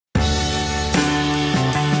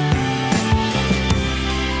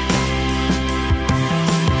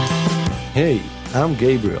Hey, I'm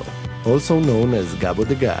Gabriel, also known as Gabo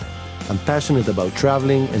the Guy. I'm passionate about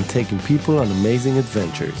traveling and taking people on amazing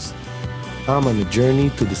adventures. I'm on a journey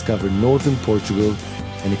to discover Northern Portugal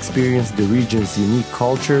and experience the region's unique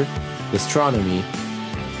culture, gastronomy,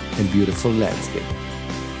 and beautiful landscape.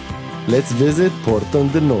 Let's visit Porto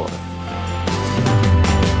in the North.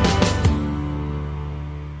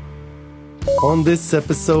 On this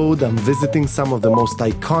episode, I'm visiting some of the most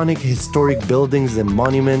iconic historic buildings and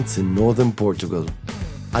monuments in northern Portugal.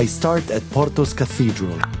 I start at Porto's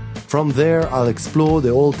Cathedral. From there, I'll explore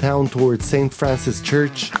the old town towards St. Francis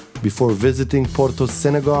Church before visiting Porto's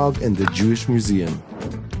Synagogue and the Jewish Museum.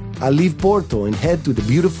 I'll leave Porto and head to the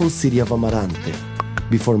beautiful city of Amarante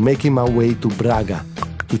before making my way to Braga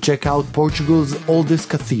to check out Portugal's oldest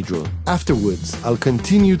cathedral. Afterwards, I'll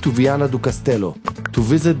continue to Viana do Castelo to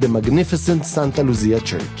visit the magnificent Santa Lucia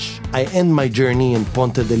Church. I end my journey in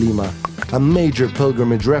Ponte de Lima, a major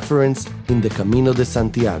pilgrimage reference in the Camino de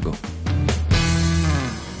Santiago.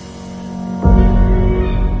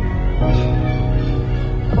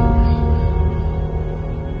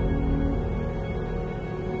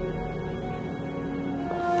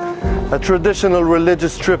 A traditional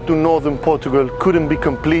religious trip to northern Portugal couldn't be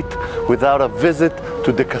complete without a visit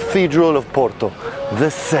to the Cathedral of Porto, the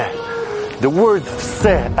Sé. The word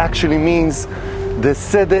Sé actually means the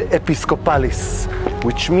Sede Episcopalis,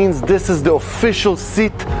 which means this is the official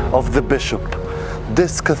seat of the bishop.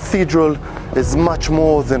 This cathedral is much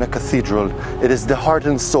more than a cathedral. It is the heart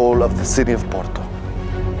and soul of the city of Porto.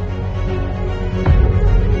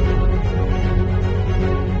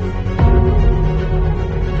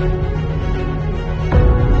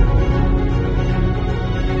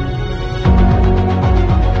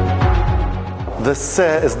 The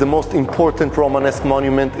Sé is the most important Romanesque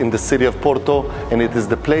monument in the city of Porto, and it is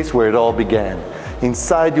the place where it all began.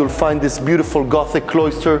 Inside you'll find this beautiful Gothic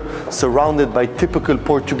cloister surrounded by typical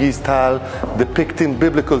Portuguese tile depicting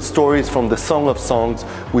biblical stories from the Song of Songs,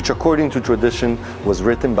 which according to tradition was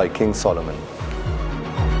written by King Solomon.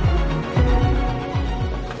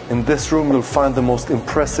 In this room you'll find the most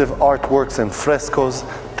impressive artworks and frescoes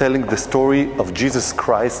telling the story of Jesus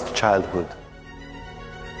Christ's childhood.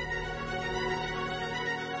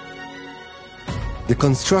 The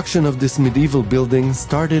construction of this medieval building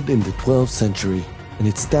started in the 12th century, and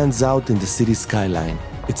it stands out in the city's skyline.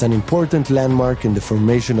 It's an important landmark in the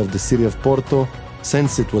formation of the city of Porto,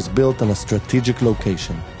 since it was built on a strategic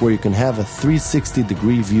location, where you can have a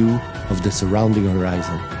 360-degree view of the surrounding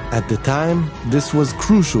horizon. At the time, this was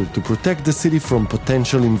crucial to protect the city from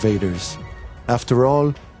potential invaders. After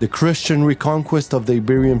all, the Christian reconquest of the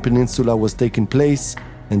Iberian Peninsula was taking place,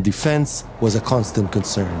 and defense was a constant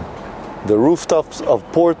concern. The rooftops of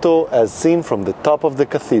Porto as seen from the top of the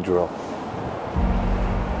cathedral.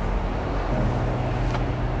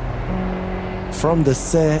 From the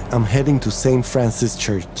Sé, I'm heading to St. Francis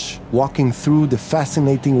Church, walking through the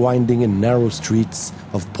fascinating winding and narrow streets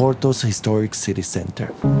of Porto's historic city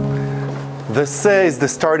center. The Sé is the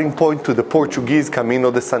starting point to the Portuguese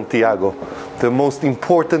Camino de Santiago, the most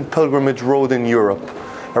important pilgrimage road in Europe.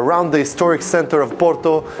 Around the historic center of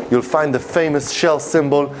Porto, you'll find the famous shell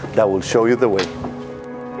symbol that will show you the way.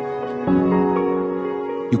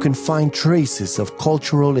 You can find traces of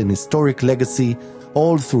cultural and historic legacy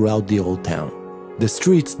all throughout the old town. The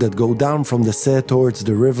streets that go down from the Sé towards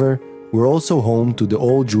the river were also home to the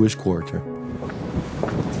old Jewish quarter.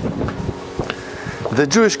 The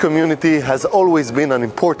Jewish community has always been an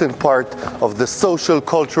important part of the social,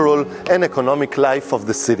 cultural, and economic life of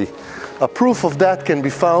the city. A proof of that can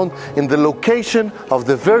be found in the location of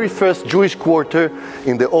the very first Jewish quarter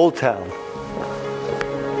in the old town.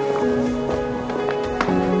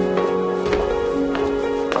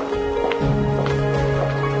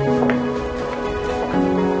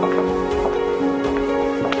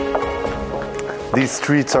 These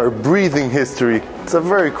streets are breathing history. It's a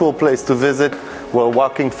very cool place to visit while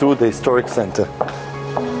walking through the historic center.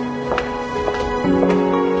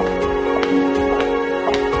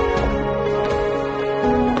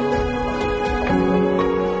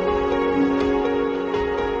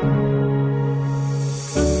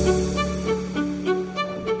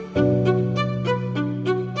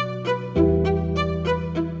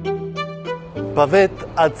 Pavet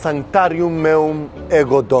ad sanctarium meum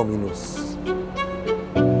ego Dominus.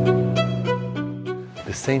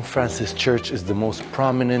 The St. Francis Church is the most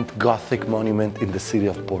prominent Gothic monument in the city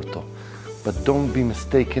of Porto. But don't be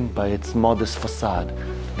mistaken by its modest facade.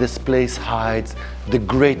 This place hides the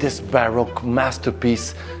greatest Baroque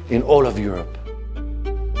masterpiece in all of Europe.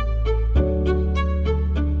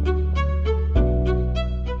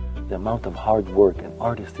 The amount of hard work and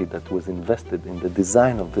artistry that was invested in the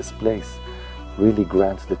design of this place really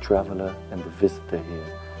grants the traveler and the visitor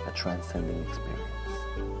here a transcending experience.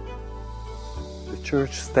 The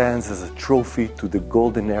church stands as a trophy to the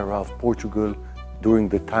golden era of Portugal during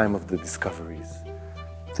the time of the discoveries.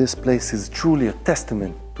 This place is truly a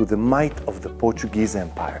testament to the might of the Portuguese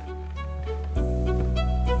Empire.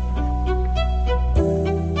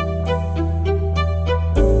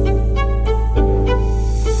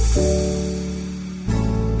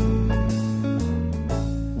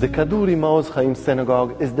 The Kaduri Maoz Chaim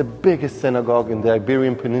Synagogue is the biggest synagogue in the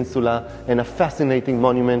Iberian Peninsula and a fascinating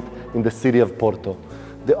monument in the city of Porto.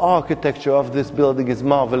 The architecture of this building is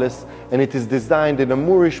marvelous, and it is designed in a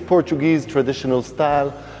Moorish Portuguese traditional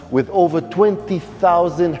style with over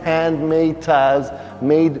 20,000 handmade tiles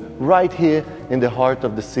made right here in the heart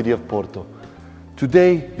of the city of Porto.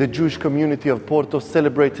 Today, the Jewish community of Porto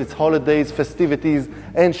celebrates its holidays, festivities,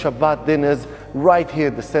 and Shabbat dinners right here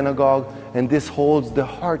at the synagogue, and this holds the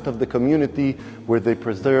heart of the community where they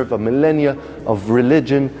preserve a millennia of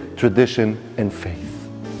religion, tradition, and faith.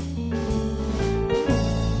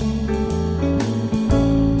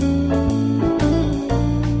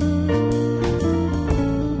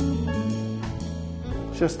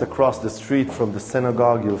 Just across the street from the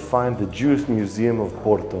synagogue, you'll find the Jewish Museum of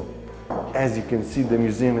Porto. As you can see, the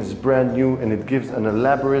museum is brand new and it gives an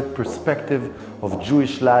elaborate perspective of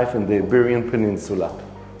Jewish life in the Iberian Peninsula.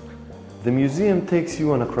 The museum takes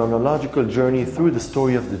you on a chronological journey through the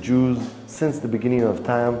story of the Jews since the beginning of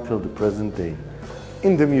time till the present day.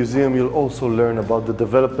 In the museum, you'll also learn about the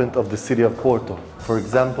development of the city of Porto. For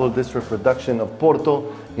example, this reproduction of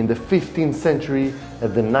Porto in the 15th century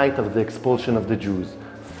at the night of the expulsion of the Jews,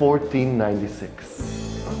 1496.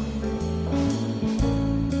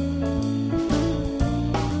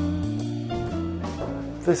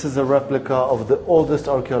 This is a replica of the oldest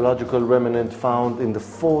archaeological remnant found in the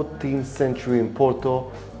 14th century in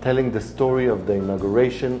Porto, telling the story of the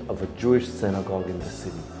inauguration of a Jewish synagogue in the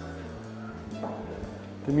city.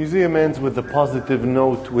 The museum ends with a positive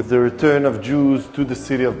note with the return of Jews to the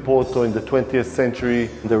city of Porto in the 20th century,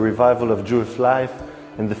 the revival of Jewish life,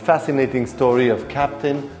 and the fascinating story of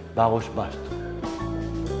Captain Barosh Bashtu.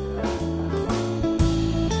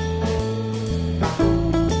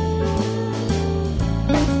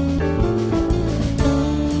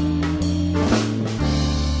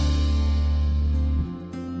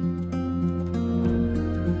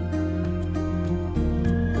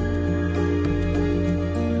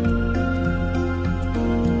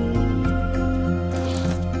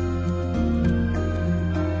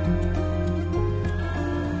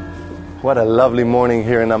 What a lovely morning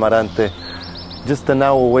here in Amarante. Just an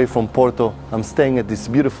hour away from Porto, I'm staying at this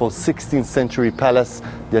beautiful 16th century palace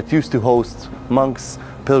that used to host monks,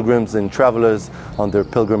 pilgrims, and travelers on their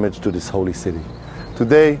pilgrimage to this holy city.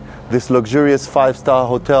 Today, this luxurious 5-star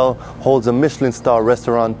hotel holds a Michelin star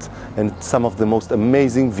restaurant and some of the most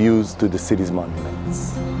amazing views to the city's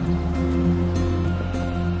monuments.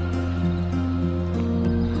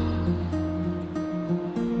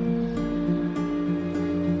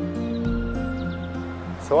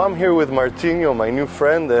 So I'm here with Martinho, my new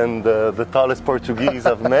friend and the tallest Portuguese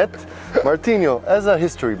I've met. Martinho, as a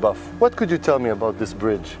history buff, what could you tell me about this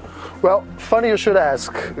bridge? Well, funny you should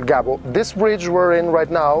ask, Gabo. This bridge we're in right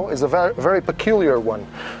now is a very peculiar one.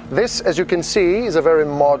 This, as you can see, is a very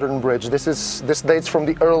modern bridge. This dates from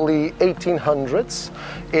the early 1800s.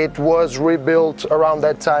 It was rebuilt around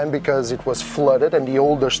that time because it was flooded and the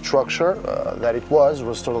older structure that it was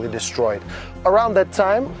totally destroyed. Around that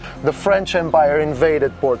time, the French Empire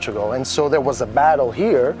invaded Portugal, and so there was a battle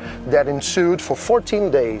here that ensued for 14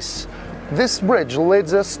 days. This bridge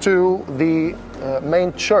leads us to the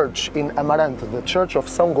main church in Amarante, the Church of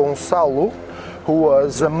São Gonçalo, who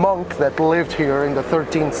was a monk that lived here in the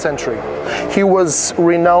 13th century. He was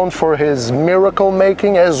renowned for his miracle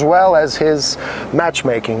making as well as his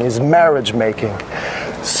matchmaking, his marriage making.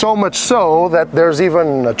 So much so that there's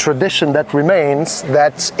even a tradition that remains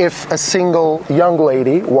that if a single young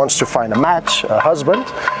lady wants to find a match, a husband,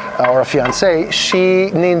 or a fiancé,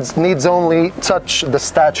 she needs only touch the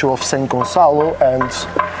statue of Saint Gonçalo and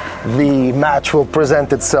the match will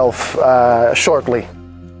present itself shortly.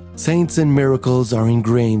 Saints and miracles are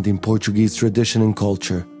ingrained in Portuguese tradition and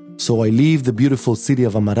culture, so I leave the beautiful city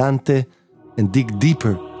of Amarante and dig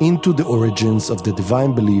deeper into the origins of the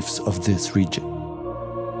divine beliefs of this region.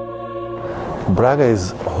 Braga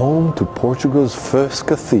is home to Portugal's first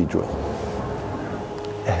cathedral.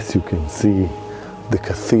 As you can see, the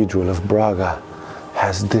Cathedral of Braga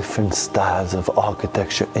has different styles of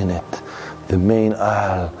architecture in it. The main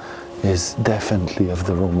aisle is definitely of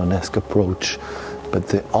the Romanesque approach, but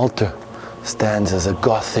the altar stands as a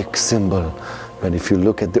Gothic symbol. But if you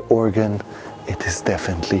look at the organ it is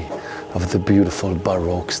definitely of the beautiful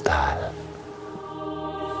Baroque style.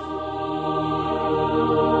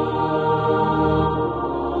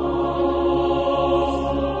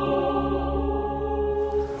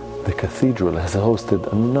 The cathedral has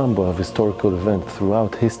hosted a number of historical events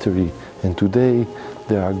throughout history, and today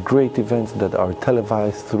there are great events that are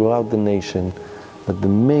televised throughout the nation. But the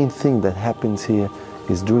main thing that happens here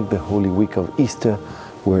is during the Holy Week of Easter,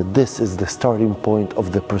 where this is the starting point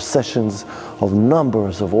of the processions of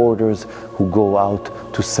numbers of orders who go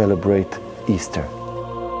out to celebrate Easter.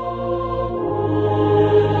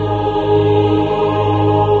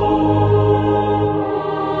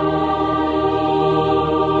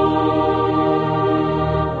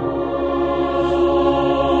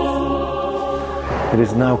 It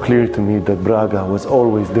is now clear to me that Braga was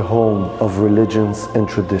always the home of religions and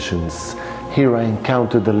traditions. Here I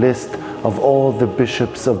encountered a list of all the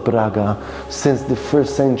bishops of Braga since the 1st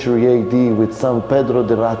century AD with San Pedro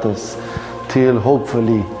de Ratas till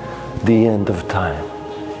hopefully the end of time.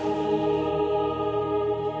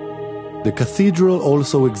 The cathedral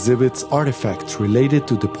also exhibits artifacts related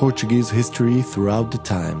to the Portuguese history throughout the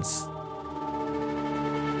times.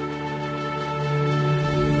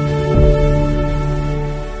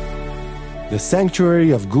 The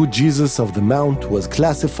Sanctuary of Good Jesus of the Mount was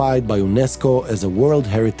classified by UNESCO as a World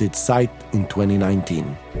Heritage Site in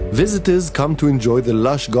 2019. Visitors come to enjoy the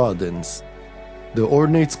lush gardens, the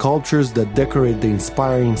ornate sculptures that decorate the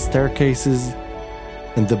inspiring staircases,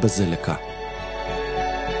 and the basilica,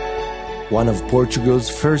 one of Portugal's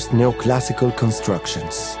first neoclassical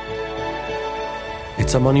constructions.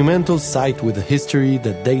 It's a monumental site with a history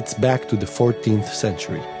that dates back to the 14th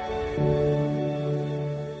century.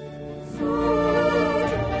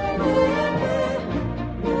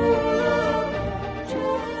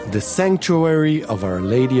 The Sanctuary of Our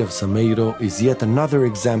Lady of Sameiro is yet another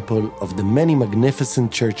example of the many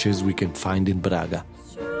magnificent churches we can find in Braga.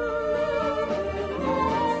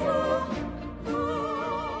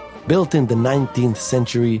 Built in the 19th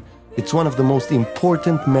century, it's one of the most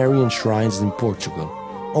important Marian shrines in Portugal,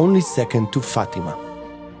 only second to Fatima.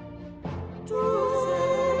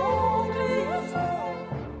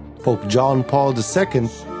 Pope John Paul II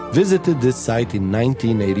visited this site in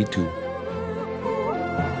 1982.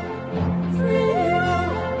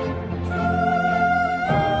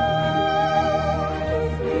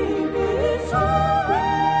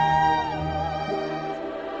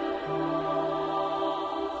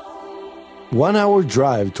 One-hour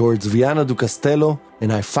drive towards Viana do Castelo,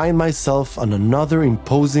 and I find myself on another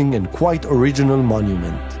imposing and quite original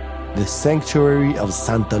monument, the Sanctuary of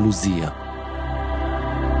Santa Luzia.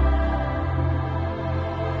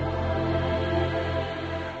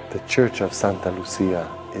 The Church of Santa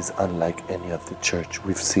Lucia is unlike any other church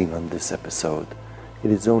we've seen on this episode.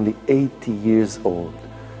 It is only 80 years old,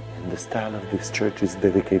 and the style of this church is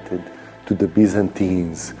dedicated to the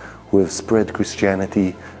Byzantines who have spread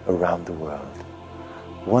Christianity around the world.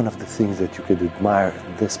 One of the things that you could admire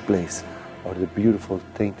in this place are the beautiful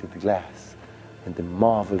tainted glass and the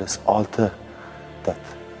marvelous altar that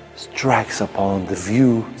strikes upon the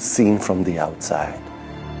view seen from the outside.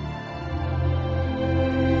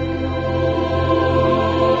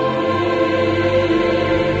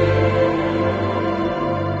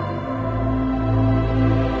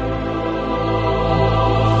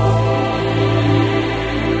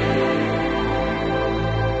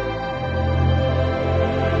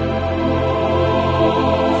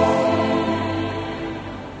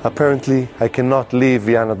 Apparently, I cannot leave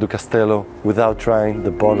Viana do Castelo without trying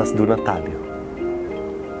the bolas do Natalio.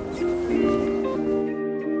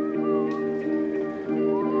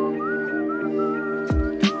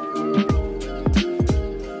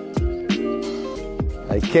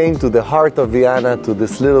 I came to the heart of Viana, to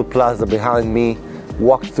this little plaza behind me,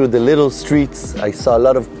 walked through the little streets. I saw a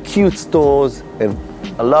lot of cute stores and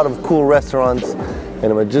a lot of cool restaurants,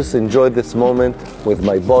 and I just enjoyed this moment with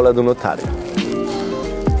my bola do Natalio.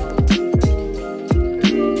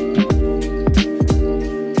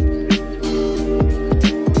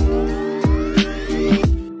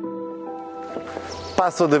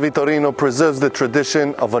 Passo de Vitorino preserves the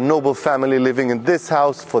tradition of a noble family living in this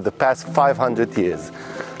house for the past 500 years.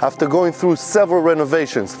 After going through several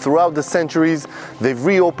renovations throughout the centuries, they've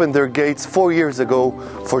reopened their gates 4 years ago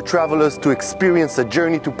for travelers to experience a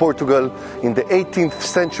journey to Portugal in the 18th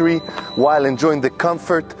century while enjoying the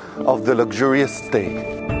comfort of the luxurious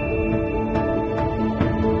stay.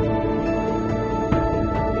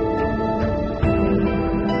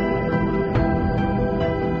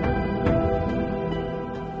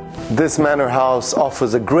 This manor house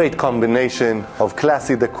offers a great combination of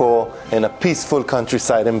classy decor and a peaceful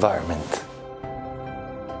countryside environment.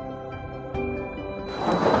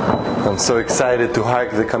 So excited to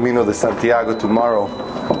hike the Camino de Santiago tomorrow.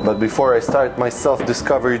 But before I start my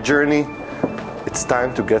self-discovery journey, it's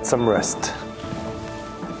time to get some rest.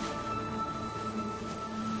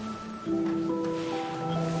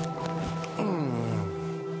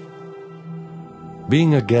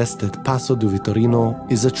 Being a guest at Passo do Vitorino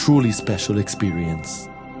is a truly special experience.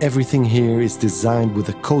 Everything here is designed with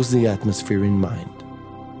a cozy atmosphere in mind.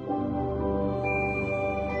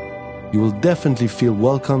 You will definitely feel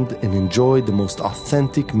welcomed and enjoy the most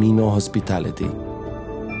authentic Mino hospitality.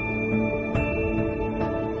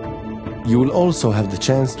 You will also have the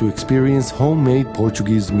chance to experience homemade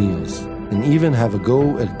Portuguese meals and even have a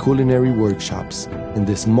go at culinary workshops in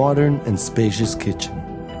this modern and spacious kitchen.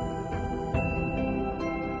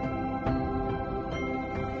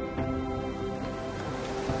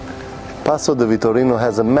 Passo de Vitorino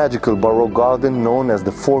has a magical Baroque garden known as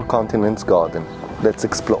the Four Continents Garden. Let's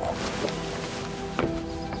explore.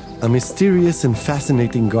 A mysterious and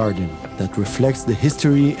fascinating garden that reflects the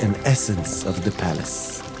history and essence of the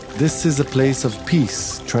palace. This is a place of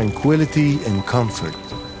peace, tranquility, and comfort,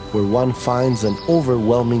 where one finds an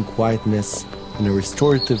overwhelming quietness and a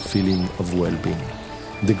restorative feeling of well-being.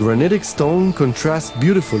 The granitic stone contrasts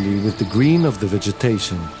beautifully with the green of the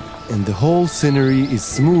vegetation, and the whole scenery is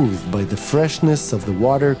smoothed by the freshness of the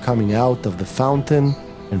water coming out of the fountain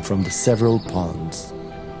and from the several ponds.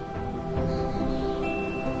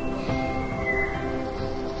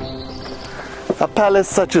 A palace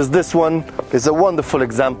such as this one is a wonderful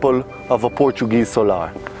example of a Portuguese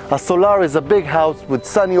solar. A solar is a big house with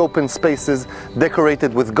sunny open spaces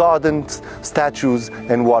decorated with gardens, statues,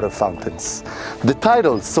 and water fountains. The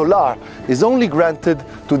title solar is only granted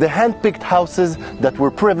to the hand-picked houses that were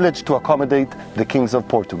privileged to accommodate the kings of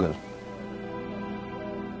Portugal.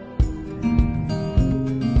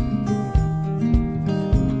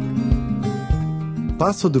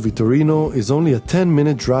 Passo do Vitorino is only a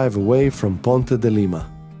 10-minute drive away from Ponte de Lima,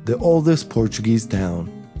 the oldest Portuguese town.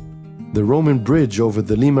 The Roman bridge over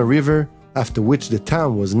the Lima River, after which the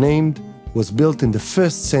town was named, was built in the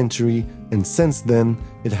 1st century, and since then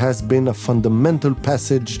it has been a fundamental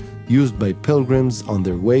passage used by pilgrims on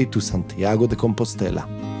their way to Santiago de Compostela.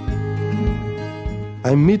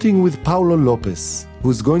 I'm meeting with Paulo Lopes,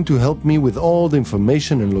 who's going to help me with all the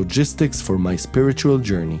information and logistics for my spiritual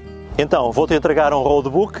journey. Então, vou-te entregar um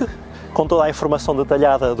roadbook com toda a informação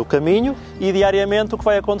detalhada do caminho e diariamente o que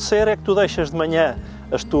vai acontecer é que tu deixas de manhã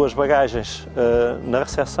as tuas bagagens na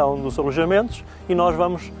recepção dos alojamentos e nós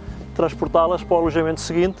vamos transportá-las para o alojamento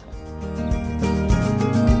seguinte.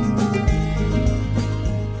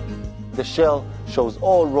 The shell shows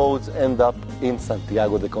all roads end up in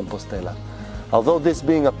Santiago de Compostela. Although this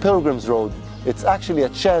being a pilgrim's road, it's actually a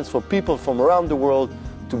chance for people from around the world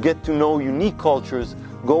to get to know unique cultures,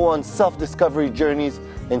 go on self-discovery journeys,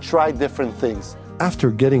 and try different things.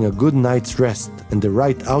 After getting a good night's rest and the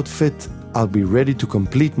right outfit, I'll be ready to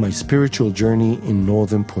complete my spiritual journey in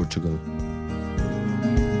Northern Portugal.